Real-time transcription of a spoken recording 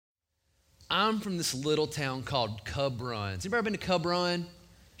I'm from this little town called Cub Run. Has anybody ever been to Cub Run?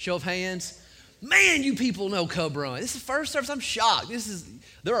 Show of hands. Man, you people know Cub Run. This is the first service. I'm shocked.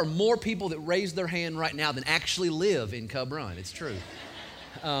 There are more people that raise their hand right now than actually live in Cub Run. It's true.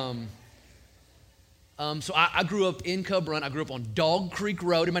 So I grew up in Cub Run. I grew up on Dog Creek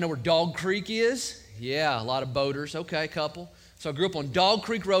Road. Anybody know where Dog Creek is? Yeah, a lot of boaters. Okay, a couple. So I grew up on Dog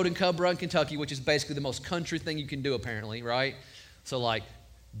Creek Road in Cub Run, Kentucky, which is basically the most country thing you can do, apparently, right? So like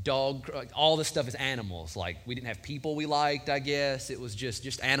all this stuff is animals. Like we didn't have people we liked, I guess. It was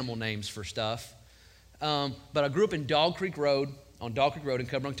just animal names for stuff. But I grew up in Dog Creek Road, on Dog Creek Road in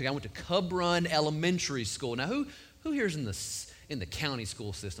Cub Run, Kentucky. I went to Cub Run Elementary School. Now, who here's in the county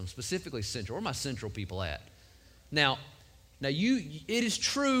school system, specifically Central? Where are my Central people at? Now, it is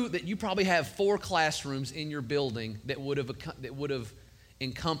true that you probably have 4 classrooms in your building that would have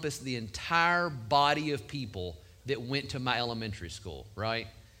encompassed the entire body of people that went to my elementary school, right?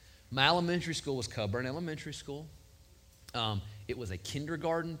 My elementary school was Cub Run Elementary School. It was a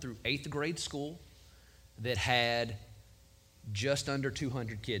kindergarten through 8th grade school that had just under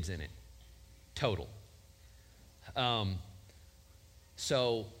 200 kids in it, total.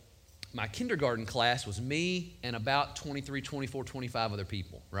 So my kindergarten class was me and about 23, 24, 25 other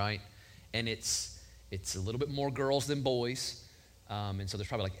people, right? And it's a little bit more girls than boys. And so there's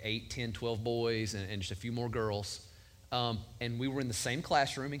probably like 8, 10, 12 boys and just a few more girls. And we were in the same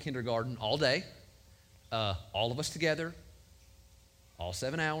classroom in kindergarten all day, all of us together, all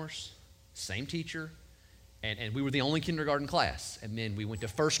 7 hours, same teacher. And we were the only kindergarten class. And then we went to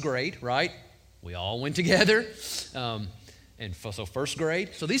first grade, right? We all went together. So first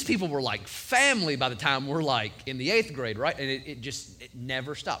grade. So these people were like family by the time we're like in the 8th grade, right? And it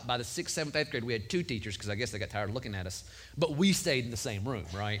never stopped. By the 6th, 7th, 8th grade, we had 2 teachers because I guess they got tired of looking at us. But we stayed in the same room,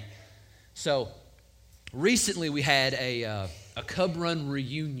 right? So recently we had a Cub Run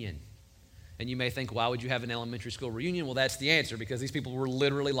reunion. And you may think, why would you have an elementary school reunion? Well, that's the answer, because these people were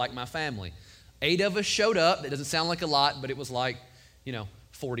literally like my family. 8 of us showed up. That doesn't sound like a lot, but it was like,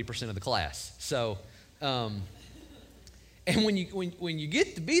 40% of the class. So, and when you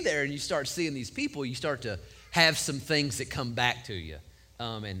get to be there and you start seeing these people, you start to have some things that come back to you.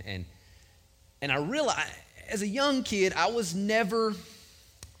 And I realized, as a young kid, I was never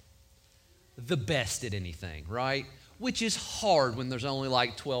the best at anything, right? Which is hard when there's only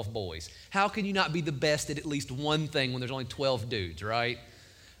like 12 boys. How can you not be the best at least one thing when there's only 12 dudes, right?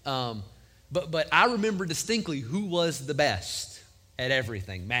 But I remember distinctly who was the best at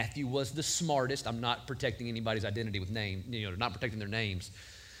everything. Matthew was the smartest. I'm not protecting anybody's identity with name, not protecting their names.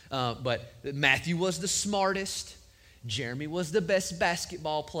 But Matthew was the smartest. Jeremy was the best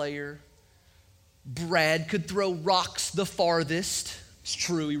basketball player. Brad could throw rocks the farthest. It's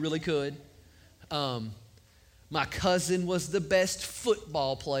true, he really could. My cousin was the best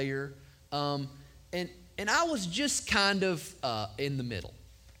football player. And I was just kind of in the middle.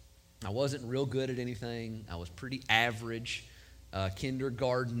 I wasn't real good at anything. I was pretty average.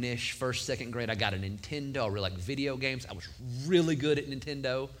 Kindergarten-ish, 1st, 2nd grade, I got a Nintendo. I really liked video games. I was really good at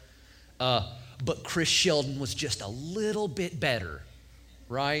Nintendo. But Chris Sheldon was just a little bit better,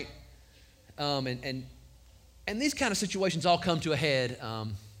 right? And these kind of situations all come to a head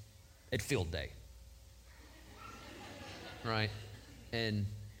at field day, right? And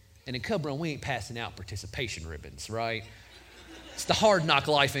in Cub Run, we ain't passing out participation ribbons, right? It's the hard knock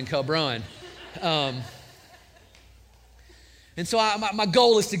life in Cub Run. And so my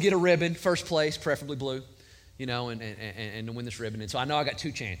goal is to get a ribbon, first place, preferably blue, and to win this ribbon. And so I know I got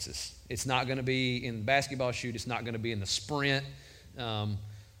 2 chances. It's not going to be in the basketball shoot. It's not going to be in the sprint,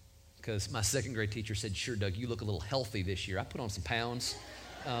 because my 2nd grade teacher said, "Sure, Doug, you look a little healthy this year." I put on some pounds.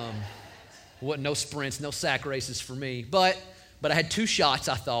 No sprints, no sack races for me. But I had 2 shots,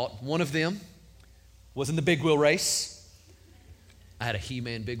 I thought. One of them was in the big wheel race. I had a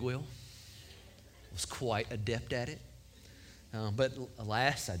He-Man big wheel. Was quite adept at it. But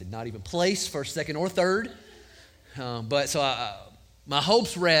alas, I did not even place 1st, 2nd, or 3rd. My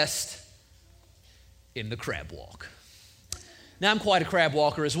hopes rest in the crab walk. Now, I'm quite a crab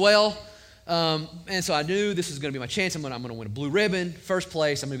walker as well. And so I knew this was going to be my chance. I'm going to win a blue ribbon, 1st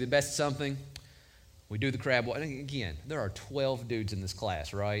place. I'm going to be the best at something. We do the crab walk. And again, there are 12 dudes in this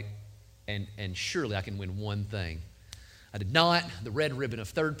class, right? And surely I can win one thing. I did not. The red ribbon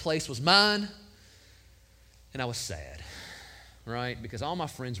of 3rd place was mine. And I was sad, right? Because all my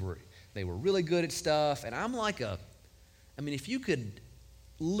friends were really good at stuff. And I'm like if you could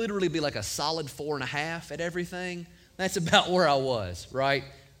literally be like a solid 4.5 at everything, that's about where I was, right?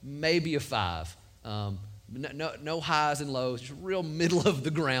 Maybe a 5. No highs and lows, just real middle of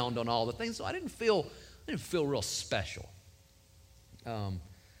the ground on all the things. So I didn't feel real special.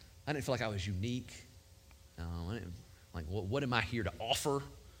 I I didn't feel like I was unique. What am I here to offer?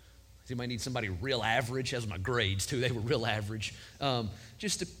 Does anybody need somebody real average? As my grades too, they were real average.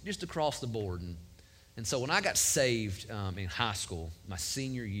 Just across the board. And so when I got saved in high school, my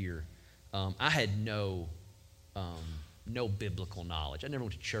senior year, I had no biblical knowledge. I never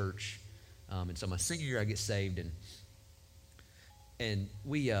went to church. And so my senior year, I get saved, and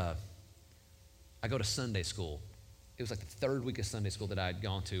I go to Sunday school. It was like the third week of Sunday school that I had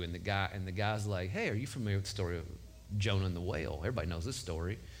gone to, and the guy's like, "Hey, are you familiar with the story of Jonah and the whale? Everybody knows this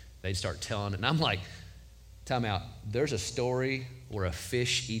story." They'd start telling it, and I'm like, time out. There's a story where a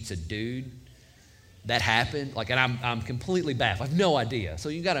fish eats a dude. That happened? And I'm completely baffled. I have no idea. So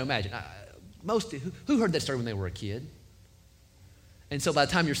you got to imagine, who heard that story when they were a kid? And so by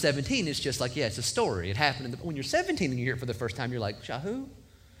the time you're 17, it's just like, yeah, it's a story. It happened. When you're 17 and you hear it for the first time, you're like, Shahoo?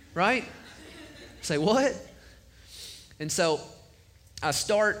 Right? Say, what? And so I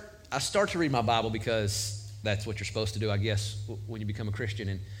start to read my Bible because that's what you're supposed to do, I guess, when you become a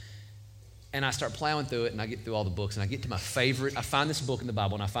Christian. And I start plowing through it, and I get through all the books, and I get to my favorite. I find this book in the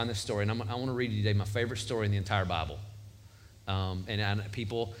Bible, and I find this story, and I want to read you today my favorite story in the entire Bible. And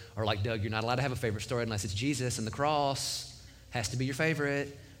people are like, Doug, you're not allowed to have a favorite story unless it's Jesus and the cross has to be your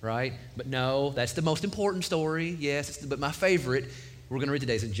favorite, right? But no, that's the most important story. Yes, but my favorite, we're going to read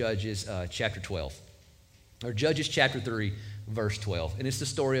today, is in Judges chapter 12, or Judges chapter 3, verse 12. And it's the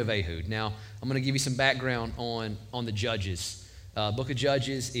story of Ehud. Now, I'm going to give you some background on the Judges. Book of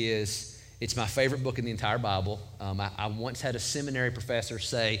Judges it's my favorite book in the entire Bible. I once had a seminary professor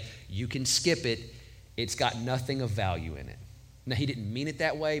say, you can skip it. It's got nothing of value in it. Now, he didn't mean it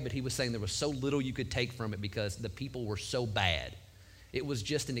that way, but he was saying there was so little you could take from it because the people were so bad. It was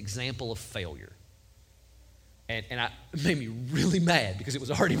just an example of failure. And it made me really mad because it was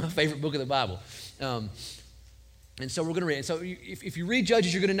already my favorite book of the Bible. And so we're going to read it. So if you read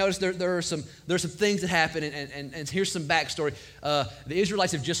Judges, you're going to notice there are some things that happen, and here's some backstory. The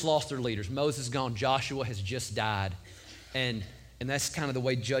Israelites have just lost their leaders. Moses is gone. Joshua has just died. And that's kind of the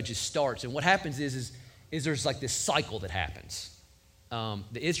way Judges starts. And what happens is there's like this cycle that happens. The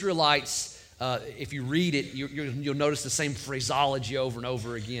Israelites, if you read it, you'll notice the same phraseology over and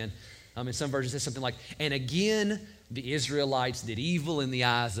over again. In some versions, it says something like, and again, the Israelites did evil in the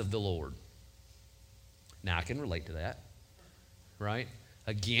eyes of the Lord. Now, I can relate to that, right?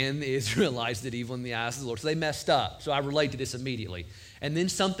 Again, the Israelites did evil in the eyes of the Lord. So they messed up. So I relate to this immediately. And then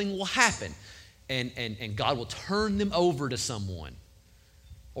something will happen, and God will turn them over to someone,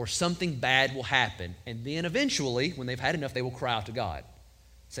 or something bad will happen. And then eventually, when they've had enough, they will cry out to God.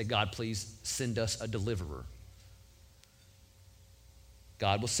 Say, God, please send us a deliverer.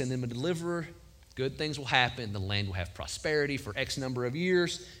 God will send them a deliverer. Good things will happen. The land will have prosperity for X number of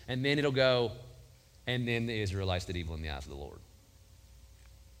years. And then it'll go, and then the Israelites did evil in the eyes of the Lord.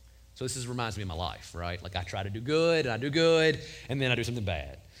 So this reminds me of my life, right? Like I try to do good, and I do good, and then I do something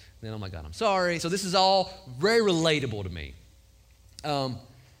bad. And then I'm like, God, I'm sorry. So this is all very relatable to me.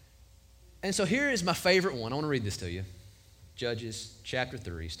 And so here is my favorite one. I want to read this to you. Judges chapter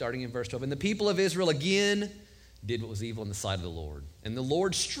 3, starting in verse 12. And the people of Israel again did what was evil in the sight of the Lord. And the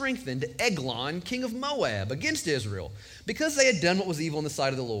Lord strengthened Eglon, king of Moab, against Israel, because they had done what was evil in the sight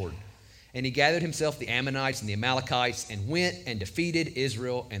of the Lord. And he gathered himself the Ammonites and the Amalekites and went and defeated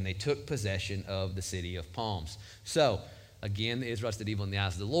Israel, and they took possession of the city of palms. So, again, the Israelites did evil in the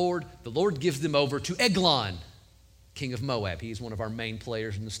eyes of the Lord. The Lord gives them over to Eglon, king of Moab. He's one of our main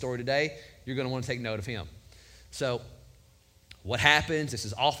players in the story today. You're going to want to take note of him. So, what happens? This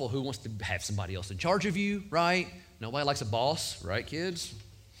is awful. Who wants to have somebody else in charge of you, right? Nobody likes a boss, right, kids?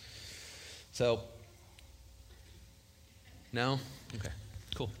 So, no? Okay,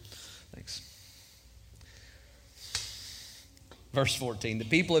 cool. Thanks. Verse 14, the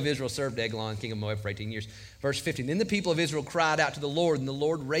people of Israel served Eglon, king of Moab, for 18 years. Verse 15, then the people of Israel cried out to the Lord, and the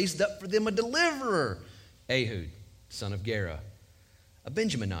Lord raised up for them a deliverer, Ehud, son of Gera, a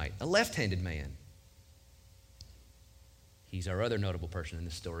Benjaminite, a left-handed man. He's our other notable person in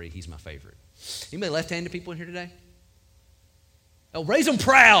this story. He's my favorite. Anybody left-handed people in here today? Oh, raise them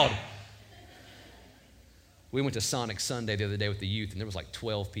proud. We went to Sonic Sunday the other day with the youth, and there was like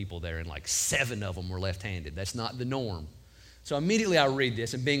 12 people there, and like 7 of them were left-handed. That's not the norm. So immediately I read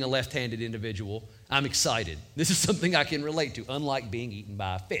this, and being a left-handed individual, I'm excited. This is something I can relate to, unlike being eaten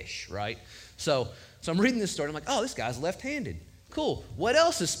by a fish, right? So I'm reading this story, and I'm like, oh, this guy's left-handed. Cool. What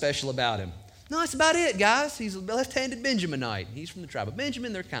else is special about him? No, that's about it, guys. He's a left-handed Benjaminite. He's from the tribe of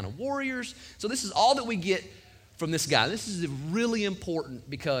Benjamin. They're kind of warriors. So this is all that we get from this guy. This is really important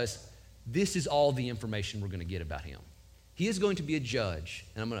because this is all the information we're going to get about him. He is going to be a judge,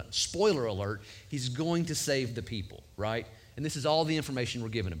 and I'm going to, spoiler alert, he's going to save the people, right? And this is all the information we're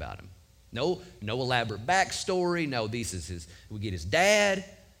given about him. No elaborate backstory. No, we get his dad.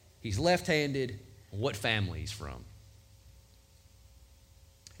 He's left-handed. What family he's from.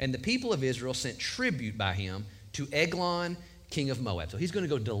 And the people of Israel sent tribute by him to Eglon, king of Moab. So he's going to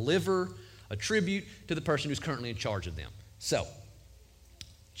go deliver a tribute to the person who's currently in charge of them. So,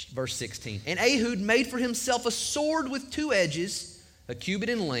 verse 16. And Ehud made for himself a sword with 2 edges, a cubit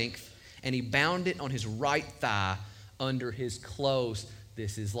in length, and he bound it on his right thigh under his clothes.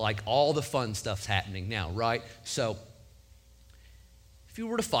 This is like all the fun stuff's happening now, right? So, if you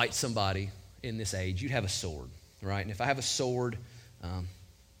were to fight somebody in this age, you'd have a sword, right? And if I have a sword,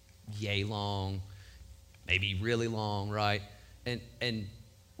 yay long, maybe really long, right? And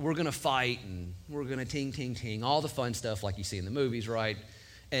we're going to fight, and we're going to ting, ting, ting, all the fun stuff like you see in the movies, right?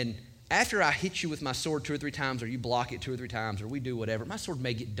 And after I hit you with my sword 2 or 3 times, or you block it 2 or 3 times, or we do whatever, my sword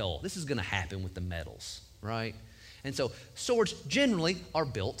may get dull. This is going to happen with the metals, right? And so swords generally are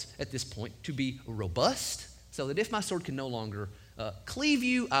built at this point to be robust, so that if my sword can no longer cleave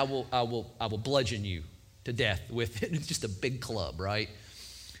you, I will bludgeon you to death with it. It's just a big club, right?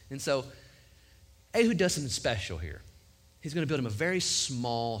 And so Ehud does something special here. He's going to build him a very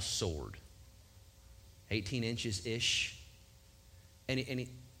small sword, 18 inches-ish. And he's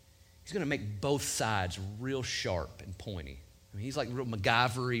going to make both sides real sharp and pointy. I mean, he's like real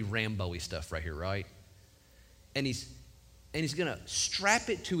MacGyver-y, Rambo-y stuff right here, right? And he's going to strap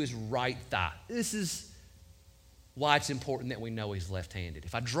it to his right thigh. This is why it's important that we know he's left-handed.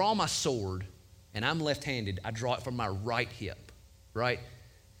 If I draw my sword and I'm left-handed, I draw it from my right hip, right?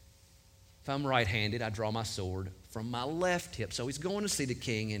 If I'm right-handed, I draw my sword from my left hip. So he's going to see the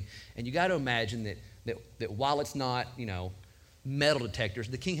king, and you got to imagine that while it's not, metal detectors,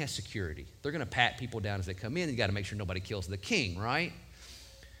 the king has security. They're going to pat people down as they come in. You got to make sure nobody kills the king, right?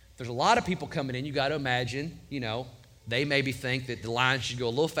 There's a lot of people coming in. You got to imagine, they maybe think that the line should go a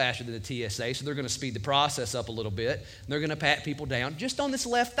little faster than the TSA, so they're going to speed the process up a little bit. And they're going to pat people down just on this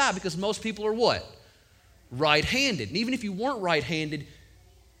left thigh, because most people are what? Right-handed. And even if you weren't right-handed,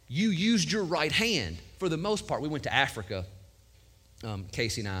 you used your right hand for the most part. We went to Africa,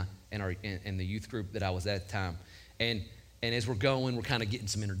 Casey and I, and the youth group that I was at the time. And as we're going, we're kind of getting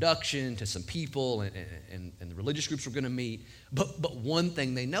some introduction to some people, and the religious groups we're going to meet. But one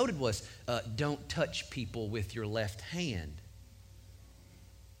thing they noted was, don't touch people with your left hand.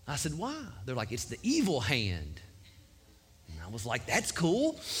 I said, why? They're like, it's the evil hand. And I was like, that's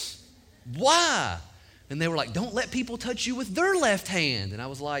cool. Why? And they were like, don't let people touch you with their left hand. And I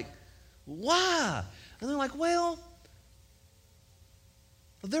was like, why? And they're like, well,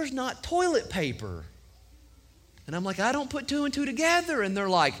 there's not toilet paper. And I'm like, I don't put 2 and 2 together. And they're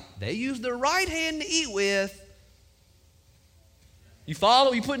like, they use their right hand to eat with. You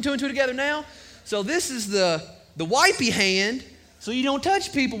follow? You putting 2 and 2 together now? So this is the wipey hand, so you don't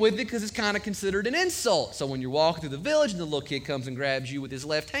touch people with it because it's kind of considered an insult. So when you're walking through the village and the little kid comes and grabs you with his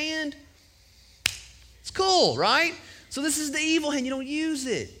left hand, it's cool, right? So this is the evil hand. You don't use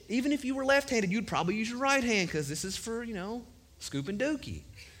it. Even if you were left-handed, you'd probably use your right hand because this is for, scooping dookie.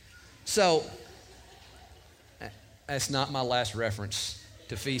 So that's not my last reference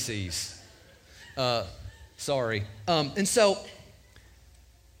to feces. Sorry. And so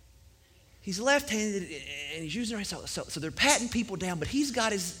he's left-handed and he's using the right. So they're patting people down, but he's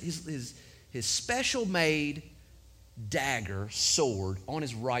got his special-made dagger, sword, on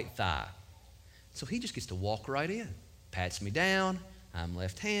his right thigh. So he just gets to walk right in. Pats me down. I'm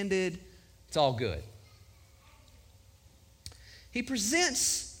left-handed. It's all good. He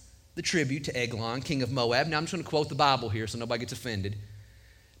presents the tribute to Eglon, king of Moab. Now I'm just going to quote the Bible here so nobody gets offended.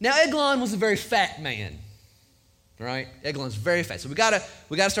 Now Eglon was a very fat man, right? Eglon's very fat. So we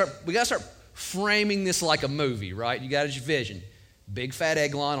gotta start framing this like a movie, right? You got his vision. Big fat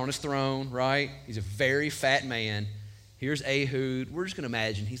Eglon on his throne, right? He's a very fat man. Here's Ehud. We're just going to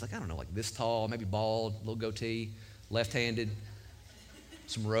imagine he's like, I don't know, like this tall, maybe bald, little goatee, left-handed,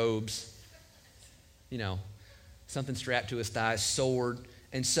 some robes, something strapped to his thigh, sword.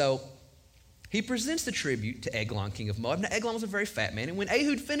 And so he presents the tribute to Eglon, king of Moab. Now, Eglon was a very fat man. And when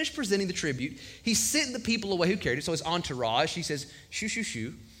Ehud finished presenting the tribute, he sent the people away who carried it. So his entourage, he says, shoo, shoo,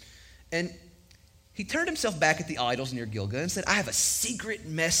 shoo. And he turned himself back at the idols near Gilgal and said, I have a secret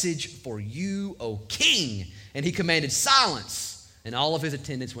message for you, O king. And he commanded silence. And all of his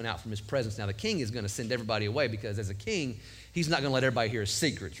attendants went out from his presence. Now, the king is going to send everybody away because as a king, he's not going to let everybody hear his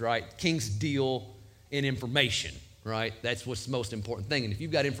secrets, right? Kings deal in information, right? That's what's the most important thing. And if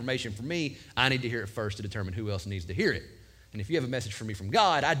you've got information for me, I need to hear it first to determine who else needs to hear it. And if you have a message for me from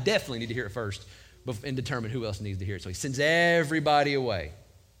God, I definitely need to hear it first and determine who else needs to hear it. So he sends everybody away.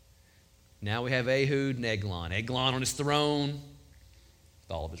 Now we have Ehud and Eglon. Eglon on his throne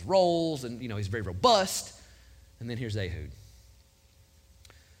with all of his roles, and he's very robust. And then here's Ehud.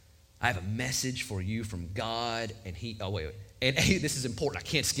 I have a message for you from God. And And Ehud, this is important. I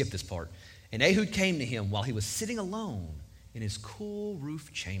can't skip this part. And Ehud came to him while he was sitting alone in his cool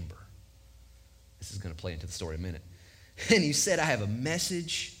roof chamber. This is going to play into the story in a minute. And he said, I have a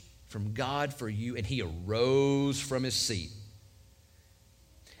message from God for you. And he arose from his seat.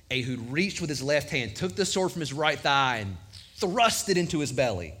 Ehud reached with his left hand, took the sword from his right thigh, and thrust it into his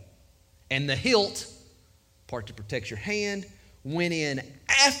belly. And the hilt, part to protect your hand, went in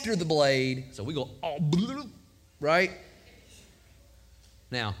after the blade. So we go all right?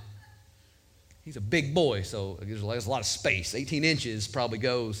 Now, he's a big boy, so there's a lot of space. 18 inches probably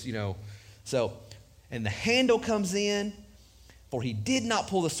goes, So, and the handle comes in, for he did not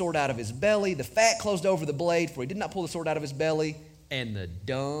pull the sword out of his belly. The fat closed over the blade, for he did not pull the sword out of his belly. And the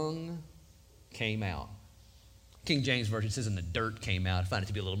dung came out. King James Version says, and the dirt came out. I find it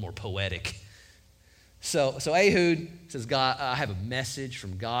to be a little more poetic. So Ehud says, God, I have a message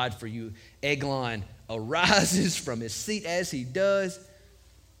from God for you. Eglon arises from his seat as he does.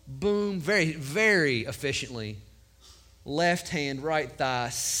 Boom, very, very efficiently. Left hand, right thigh,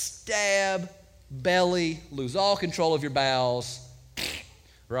 stab, belly, lose all control of your bowels,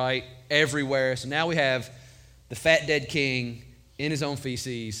 right, everywhere. So now we have the fat dead king in his own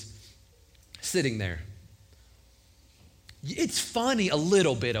feces, sitting there. It's funny a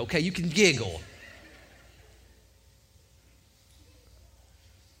little bit, okay? You can giggle.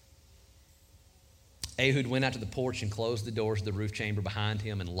 Ehud went out to the porch and closed the doors of the roof chamber behind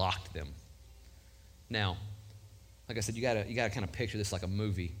him and locked them. Now, like I said, you gotta kind of picture this like a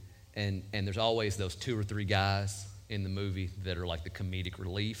movie, and there's always those 2 or 3 guys in the movie that are like the comedic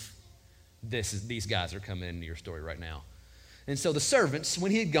relief. These guys are coming into your story right now. And so the servants,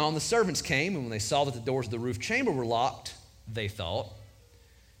 when he had gone, the servants came, and when they saw that the doors of the roof chamber were locked, they thought,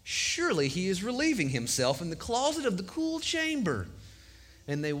 surely he is relieving himself in the closet of the cool chamber.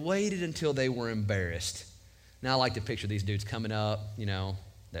 And they waited until they were embarrassed. Now I like to picture these dudes coming up, they're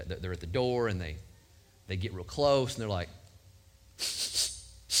at the door, and they get real close, and they're like,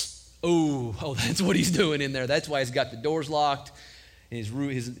 oh, that's what he's doing in there. That's why he's got the doors locked in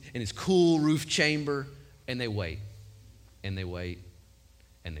his cool roof chamber. And they wait. And they wait,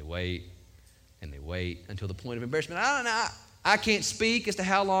 and they wait, and they wait until the point of embarrassment. I don't know. I can't speak as to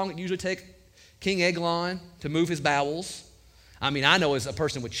how long it usually takes King Eglon to move his bowels. I mean, I know as a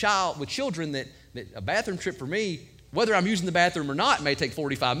person with children that a bathroom trip for me, whether I'm using the bathroom or not, may take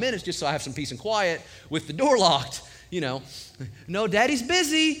 45 minutes just so I have some peace and quiet with the door locked. No, Daddy's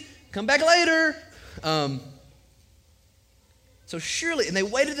busy. Come back later. So surely, and they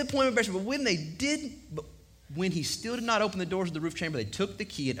waited to the point of embarrassment, but when he still did not open the doors of the roof chamber, they took the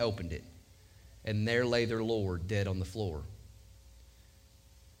key and opened it. And there lay their Lord dead on the floor.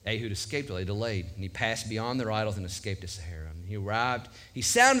 Ehud escaped while they delayed, and he passed beyond their idols and escaped to Sahara. And he arrived, he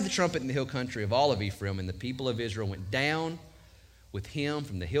sounded the trumpet in the hill country of all of Ephraim, and the people of Israel went down with him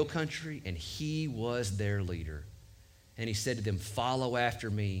from the hill country, and he was their leader. And he said to them, follow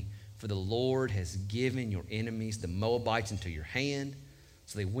after me, for the Lord has given your enemies, the Moabites, into your hand.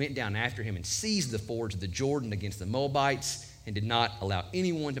 So they went down after him and seized the fords of the Jordan against the Moabites and did not allow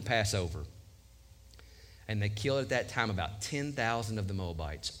anyone to pass over. And they killed at that time about 10,000 of the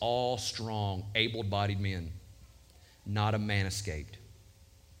Moabites, all strong, able-bodied men. Not a man escaped.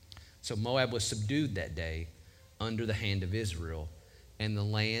 So Moab was subdued that day under the hand of Israel, and the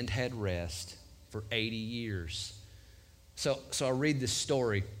land had rest for 80 years. So I read this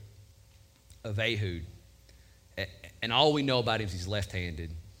story of Ehud, and all we know about him is he's left-handed.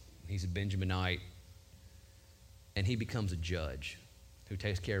 He's a Benjaminite, and he becomes a judge who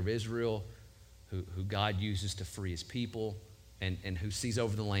takes care of Israel, who God uses to free his people, and who sees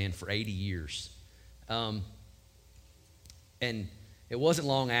over the land for 80 years. And it wasn't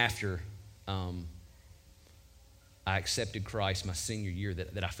long after I accepted Christ my senior year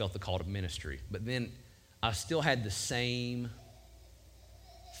that I felt the call to ministry. But then I still had the same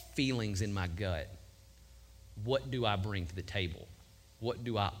feelings in my gut. What do I bring to the table? What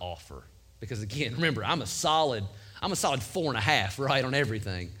do I offer? Because again, remember, I'm a solid 4.5, right, on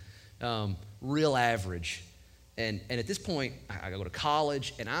everything. Real average. And at this point, I go to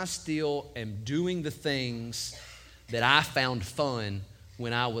college, and I still am doing the things that I found fun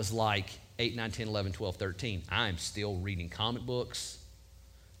when I was like 8, 9, 10, 11, 12, 13. I'm still reading comic books.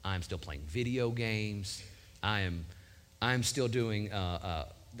 I'm still playing video games. I'm still doing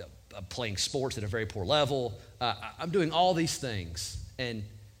playing sports at a very poor level. I'm doing all these things. And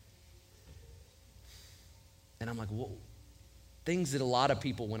I'm like, things that a lot of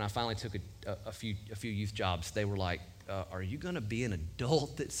people, when I finally took a few youth jobs, they were like, are you going to be an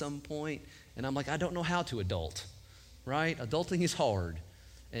adult at some point? And I'm like, I don't know how to adult, right? Adulting is hard.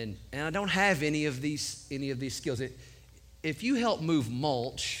 And I don't have any of these skills. If you help move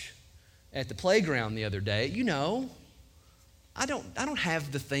mulch at the playground the other day, you know, I don't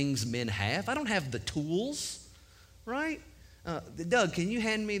have the things men have. I don't have the tools, right? Doug, can you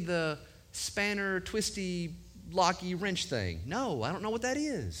hand me the spanner, twisty, locky wrench thing? No, I don't know what that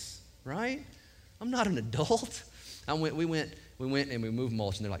is, right? I'm not an adult. We went and we moved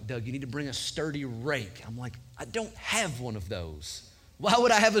mulch, and they're like, Doug, you need to bring a sturdy rake. I'm like, I don't have one of those. Why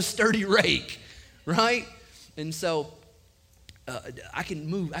would I have a sturdy rake, right? And so I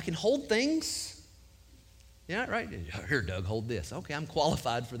can hold things. Yeah, right? Here, Doug, hold this. Okay, I'm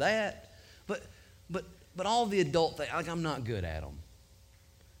qualified for that. But all the adult things, like, I'm not good at them.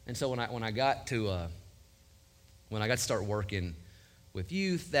 And so when I got to start working with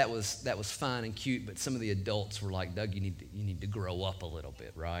youth, that was fine and cute, but some of the adults were like, Doug, you need to grow up a little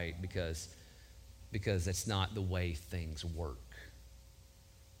bit, right? Because that's not the way things work.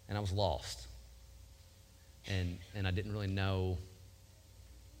 And I was lost. And I didn't really know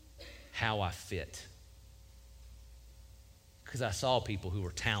how I fit. Because I saw people who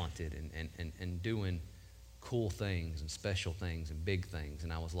were talented and doing cool things and special things and big things.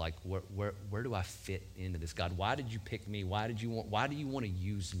 And I was like, where do I fit into this? God, why did you pick me? Why do you want to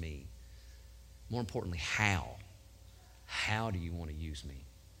use me? More importantly, how? How do you want to use me?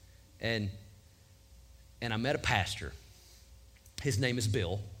 And I met a pastor. His name is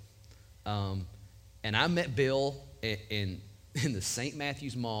Bill. And I met Bill in the St.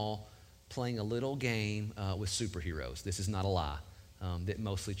 Matthew's Mall playing a little game with superheroes. This is not a lie, that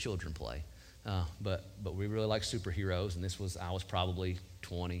mostly children play. But we really like superheroes, and I was probably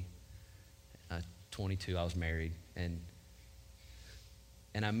 20, 22, I was married, and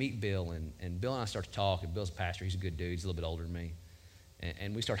I meet Bill, and Bill and I start to talk, and Bill's a pastor, he's a good dude, he's a little bit older than me,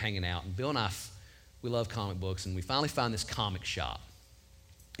 and we start hanging out, and Bill and I, we love comic books, and we finally found this comic shop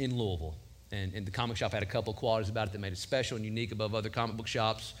in Louisville, and the comic shop had a couple of qualities about it that made it special and unique above other comic book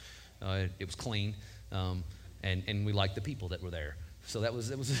shops. It was clean, and we liked the people that were there. So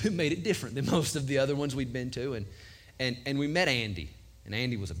it made it different than most of the other ones we'd been to. And we met Andy. And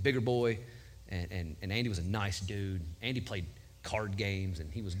Andy was a bigger boy, and Andy was a nice dude. Andy played card games,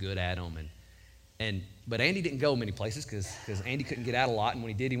 and he was good at them. But Andy didn't go many places because Andy couldn't get out a lot. And when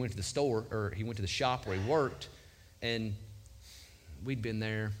he did, he went to the store, or he went to the shop where he worked. And we'd been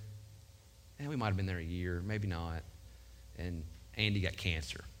there, and we might have been there a year, maybe not. And Andy got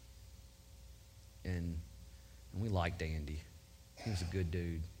cancer. And we liked Andy. He was a good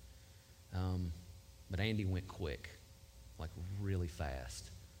dude. But Andy went quick, like really fast.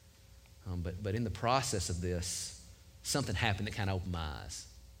 But in the process of this, something happened that kind of opened my eyes.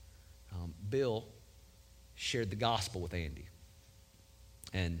 Bill shared the gospel with Andy.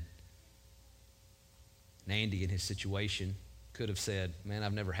 And Andy, in his situation, could have said, man,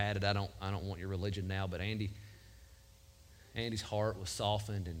 I've never had it. I don't want your religion now. But Andy's heart was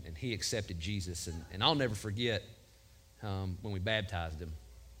softened, and he accepted Jesus. And I'll never forget when we baptized him.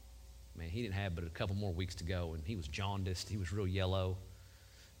 Man, he didn't have but a couple more weeks to go, and he was jaundiced. He was real yellow.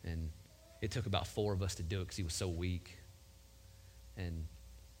 And it took about 4 of us to do it because he was so weak. And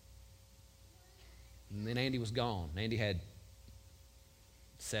then Andy was gone. Andy had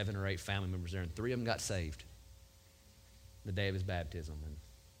 7 or 8 family members there, and 3 of them got saved the day of his baptism.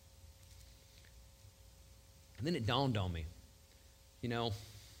 And then it dawned on me, Bill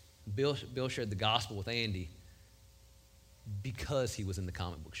shared the gospel with Andy because he was in the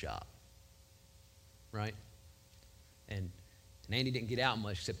comic book shop, right? And Andy didn't get out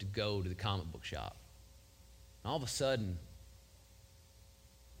much except to go to the comic book shop. And all of a sudden,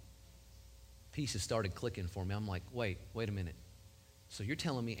 pieces started clicking for me. I'm like, wait a minute. So you're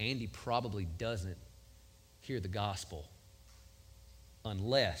telling me Andy probably doesn't hear the gospel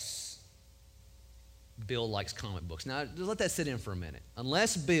unless Bill likes comic books. Now, just let that sit in for a minute.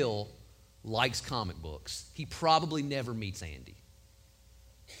 Unless Bill likes comic books, he probably never meets Andy.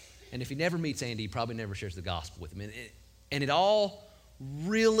 And if he never meets Andy, he probably never shares the gospel with him. And it all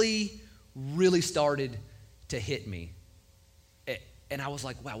really, really started to hit me. And I was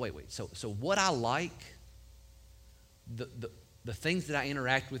like, wow, wait. So what I like, the things that I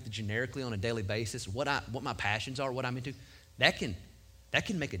interact with generically on a daily basis, what my passions are, what I'm into, that can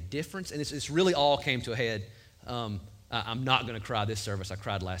make a difference. And it's really all came to a head. I'm not going to cry this service. I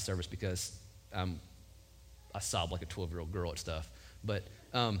cried last service because I sobbed like a 12-year-old girl at stuff. But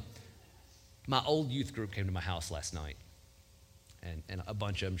my old youth group came to my house last night. And a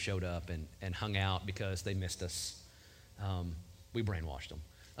bunch of them showed up and hung out because they missed us. We brainwashed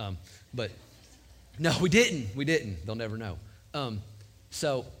them. But no, we didn't. We didn't. They'll never know.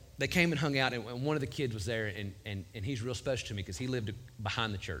 So they came and hung out, and one of the kids was there, and he's real special to me because he lived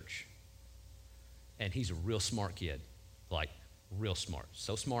behind the church. And he's a real smart kid, like real smart.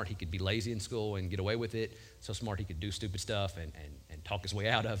 So smart he could be lazy in school and get away with it. So smart he could do stupid stuff and talk his way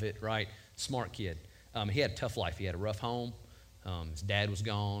out of it, right? Smart kid. He had a tough life. He had a rough home. His dad was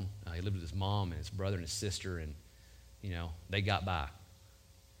gone. He lived with his mom and his brother and his sister, and, they got by.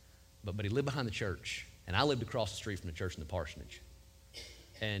 But he lived behind the church, and I lived across the street from the church in the parsonage.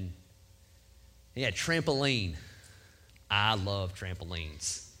 And he had trampoline. I love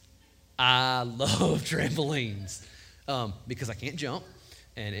trampolines. Because I can't jump,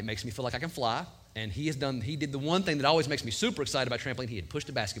 and it makes me feel like I can fly. And he did the one thing that always makes me super excited about trampoline. He had pushed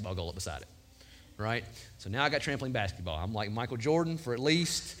a basketball goal up beside it, right? So now I got trampoline basketball. I'm like Michael Jordan for at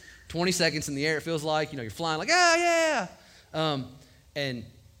least 20 seconds in the air, it feels like. You're flying like, yeah. And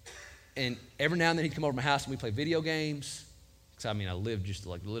every now and then he'd come over to my house and we'd play video games. Because, I lived just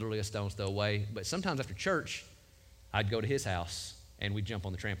like literally a stone's throw away. But sometimes after church, I'd go to his house and we'd jump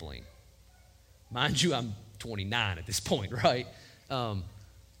on the trampoline. Mind you, I'm 29 at this point, right?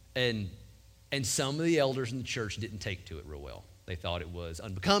 And some of the elders in the church didn't take to it real well. They thought it was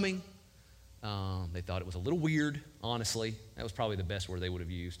unbecoming. They thought it was a little weird, honestly. That was probably the best word they would have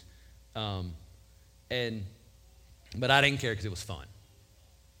used. But I didn't care because it was fun.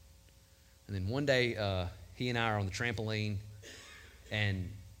 And then one day, he and I are on the trampoline, and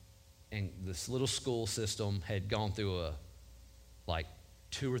this little school system had gone through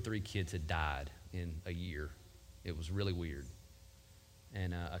 2 or 3 kids had died in a year. It was really weird.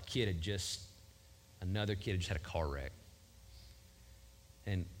 And another kid had just had a car wreck.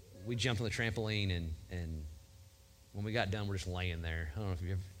 And we jumped on the trampoline, and when we got done, we're just laying there. I don't know if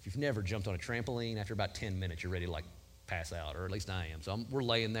you've never jumped on a trampoline. After about 10 minutes, you're ready to pass out, or at least I am. So we're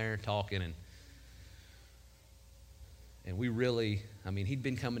laying there talking, and we really, he'd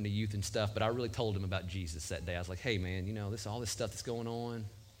been coming to youth and stuff, but I really told him about Jesus that day. I was like, hey, man, all this stuff that's going on,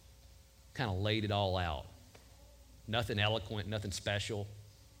 kind of laid it all out. Nothing eloquent, nothing special.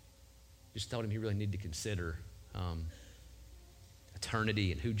 Just told him he really needed to consider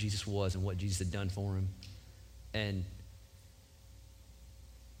eternity and who Jesus was and what Jesus had done for him. And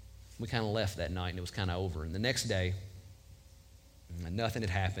we kind of left that night, and it was kind of over. And the next day, nothing had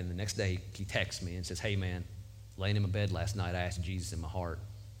happened. The next day, he texts me and says, hey, man, laying in my bed last night, I asked Jesus in my heart.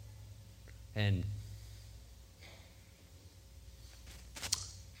 And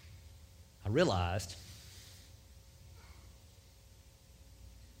I realized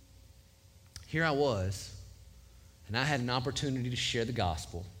here I was, and I had an opportunity to share the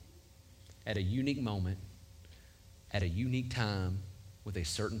gospel at a unique moment, at a unique time, with a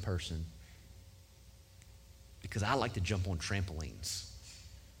certain person, because I like to jump on trampolines,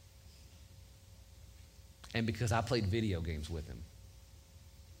 and because I played video games with him,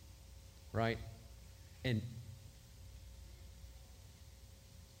 right? And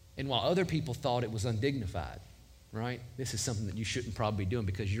while other people thought it was undignified, right? This is something that you shouldn't probably be doing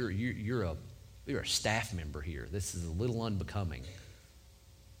because you're a staff member here. This is a little unbecoming.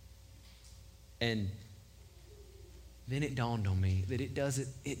 And then it dawned on me that it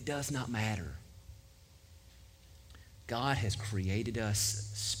does not matter. God has created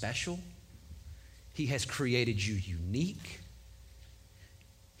us special. He has created you unique.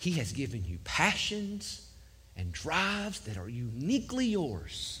 He has given you passions and drives that are uniquely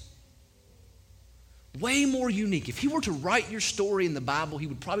yours. Way more unique. If he were to write your story in the Bible, he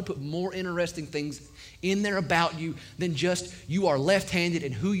would probably put more interesting things in there about you than just you are left-handed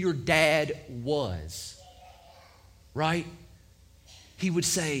and who your dad was. Right? He would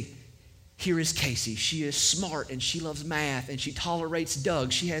say, here is Casey. She is smart and she loves math and she tolerates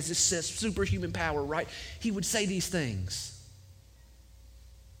Doug. She has this superhuman power, right? He would say these things.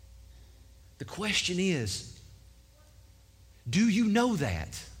 The question is, do you know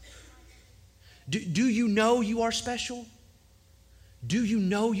that? Do you know you are special? Do you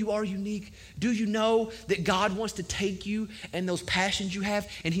know you are unique? Do you know that God wants to take you and those passions you have,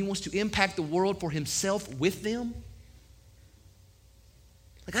 and he wants to impact the world for himself with them?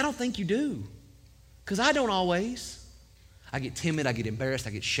 I don't think you do, because I don't always. I get timid, I get embarrassed, I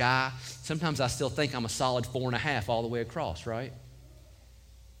get shy. Sometimes I still think I'm a solid 4.5 all the way across, right?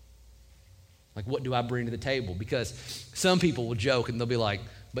 What do I bring to the table? Because some people will joke and they'll be like,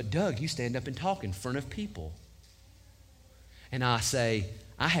 but Doug, you stand up and talk in front of people. And I say,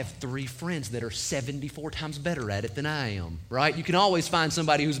 I have 3 friends that are 74 times better at it than I am, right? You can always find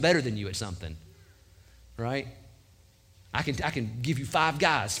somebody who's better than you at something, right? I can give you 5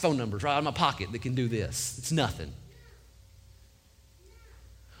 guys' phone numbers right out of my pocket that can do this. It's nothing.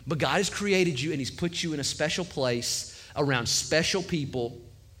 But God has created you and he's put you in a special place around special people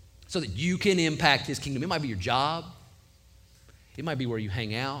so that you can impact his kingdom. It might be your job. It might be where you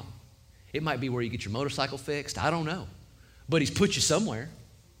hang out. It might be where you get your motorcycle fixed. I don't know. But he's put you somewhere.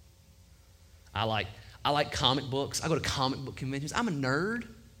 I like comic books. I go to comic book conventions. I'm a nerd.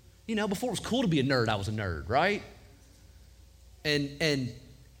 You know, before it was cool to be a nerd, I was a nerd, right?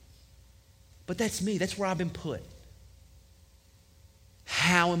 But that's me. That's where I've been put.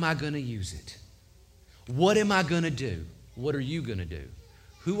 How am I going to use it? What am I going to do? What are you going to do?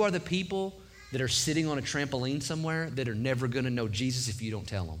 Who are the people that are sitting on a trampoline somewhere that are never going to know Jesus if you don't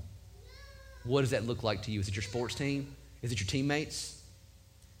tell them? What does that look like to you? Is it your sports team? Is it your teammates?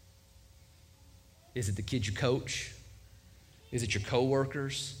 Is it the kids you coach? Is it your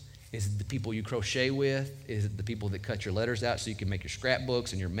coworkers? Is it the people you crochet with? Is it the people that cut your letters out so you can make your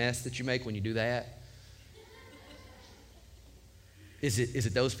scrapbooks and your mess that you make when you do that? Is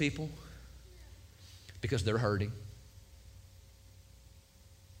it those people? Because they're hurting.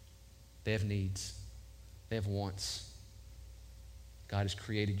 They have needs. They have wants. God has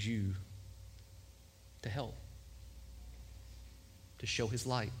created you to help, to show his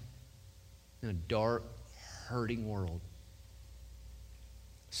light in a dark, hurting world.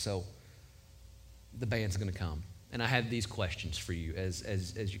 So the band's going to come. And I have these questions for you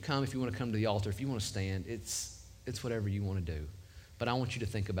as you come. If you want to come to the altar, if you want to stand, it's whatever you want to do. But I want you to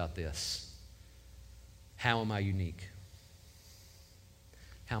think about this. How am I unique?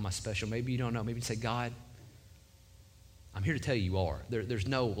 How am I special? Maybe you don't know. Maybe you say, God, I'm here to tell you you are. There's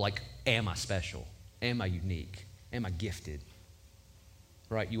no like, am I special? Am I unique? Am I gifted?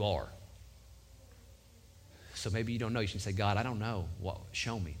 Right? You are. So maybe you don't know. You should say, God, I don't know. Well,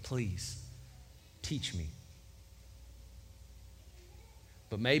 show me, please. Teach me.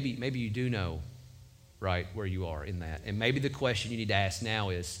 But maybe you do know, right, where you are in that. And maybe the question you need to ask now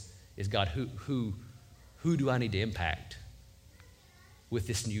is God, who do I need to impact with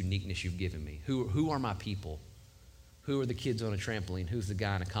this uniqueness you've given me? Who are my people? Who are the kids on a trampoline? Who's the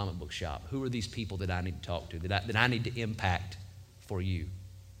guy in a comic book shop? Who are these people that I need to talk to, that I need to impact for you?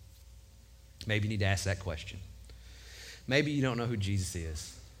 Maybe you need to ask that question. Maybe you don't know who Jesus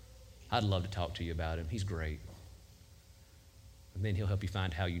is. I'd love to talk to you about him. He's great. And then he'll help you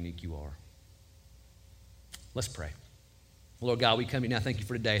find how unique you are. Let's pray. Lord God, we come to you now. Thank you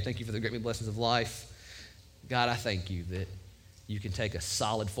for today. Thank you for the great many blessings of life. God, I thank you that you can take a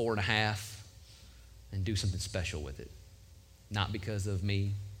solid 4.5 and do something special with it. Not because of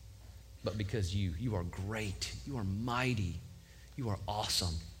me, but because you are great. You are mighty. You are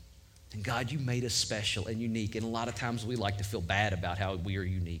awesome. And God, you made us special and unique. And a lot of times we like to feel bad about how we are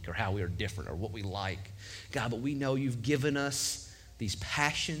unique or how we are different or what we like. God, but we know you've given us these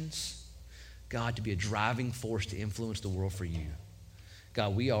passions, God, to be a driving force to influence the world for you.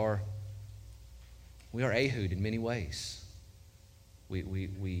 God, we are Ehud in many ways.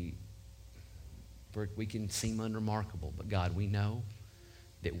 We can seem unremarkable, but God, we know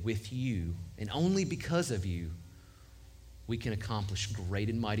that with you and only because of you, we can accomplish great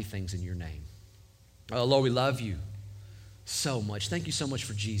and mighty things in your name. Oh, Lord, we love you so much. Thank you so much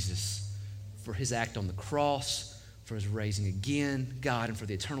for Jesus, for his act on the cross, for his raising again, God, and for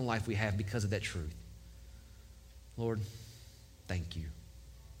the eternal life we have because of that truth. Lord, thank you.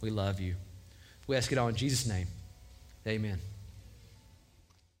 We love you. We ask it all in Jesus' name. Amen.